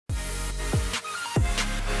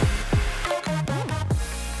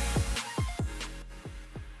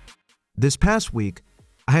This past week,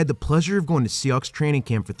 I had the pleasure of going to Seahawks training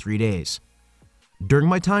camp for 3 days. During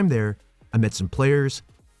my time there, I met some players,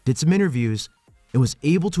 did some interviews, and was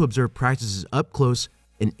able to observe practices up close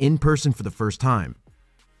and in person for the first time.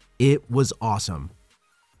 It was awesome.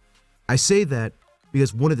 I say that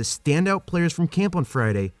because one of the standout players from camp on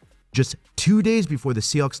Friday, just 2 days before the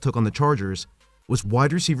Seahawks took on the Chargers, was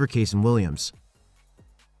wide receiver Kasen Williams.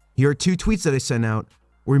 Here are 2 tweets that I sent out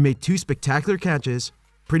where he made 2 spectacular catches,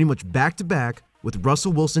 pretty much back-to-back with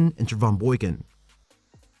Russell Wilson and Trevon Boykin.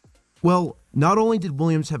 Well, not only did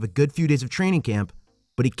Williams have a good few days of training camp,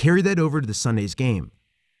 but he carried that over to the Sunday's game.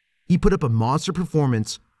 He put up a monster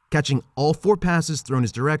performance, catching all 4 passes thrown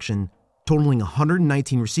his direction, totaling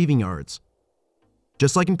 119 receiving yards.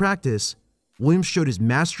 Just like in practice, Williams showed his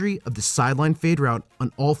mastery of the sideline fade route on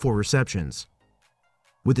all 4 receptions.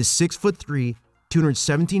 With his 6'3",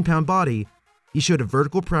 217-pound body, he showed a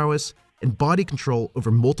vertical prowess and body control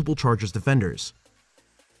over multiple Chargers defenders.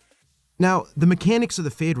 Now, the mechanics of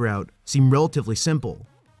the fade route seem relatively simple,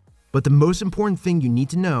 but the most important thing you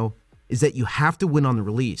need to know is that you have to win on the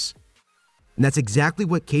release. And that's exactly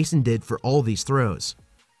what Kasen did for all these throws.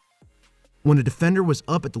 When a defender was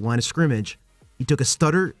up at the line of scrimmage, he took a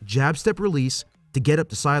stutter jab step release to get up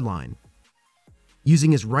the sideline.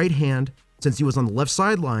 Using his right hand, since he was on the left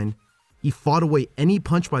sideline, he fought away any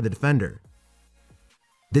punch by the defender.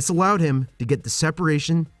 This allowed him to get the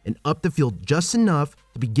separation and up the field just enough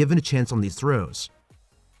to be given a chance on these throws.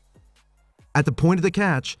 At the point of the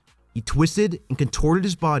catch, he twisted and contorted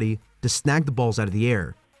his body to snag the balls out of the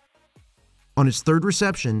air. On his 3rd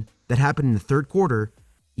reception, that happened in the 3rd quarter,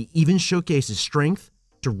 he even showcased his strength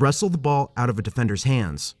to wrestle the ball out of a defender's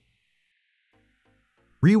hands.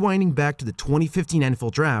 Rewinding back to the 2015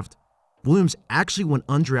 NFL Draft, Williams actually went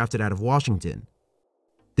undrafted out of Washington.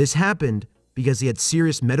 This happened because he had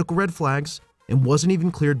serious medical red flags and wasn't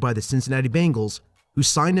even cleared by the Cincinnati Bengals, who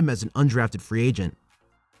signed him as an undrafted free agent.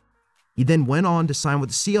 He then went on to sign with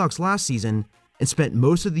the Seahawks last season and spent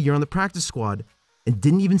most of the year on the practice squad and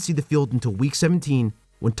didn't even see the field until Week 17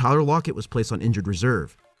 when Tyler Lockett was placed on injured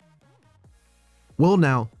reserve. Well,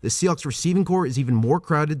 now, the Seahawks receiving corps is even more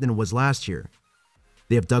crowded than it was last year.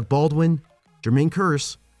 They have Doug Baldwin, Jermaine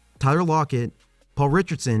Kearse, Tyler Lockett, Paul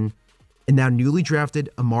Richardson, and now newly drafted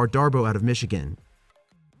Amar Darboh out of Michigan.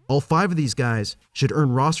 All 5 of these guys should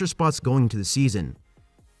earn roster spots going into the season.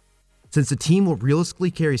 Since the team will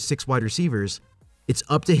realistically carry 6 wide receivers, it's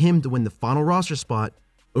up to him to win the final roster spot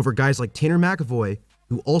over guys like Tanner McAvoy,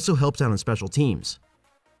 who also helps out on special teams.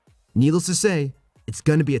 Needless to say, it's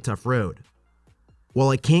going to be a tough road. While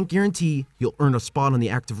I can't guarantee he'll earn a spot on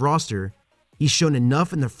the active roster, he's shown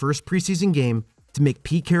enough in the first preseason game to make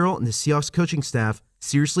Pete Carroll and the Seahawks coaching staff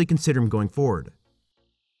seriously consider him going forward.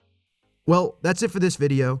 Well, that's it for this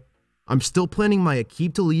video. I'm still planning my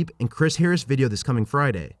Aqib Talib and Chris Harris video this coming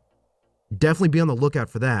Friday. Definitely be on the lookout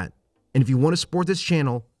for that. And if you want to support this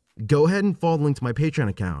channel, go ahead and follow the link to my Patreon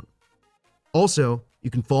account. Also, you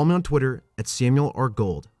can follow me on Twitter at Samuel R.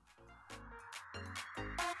 Gold.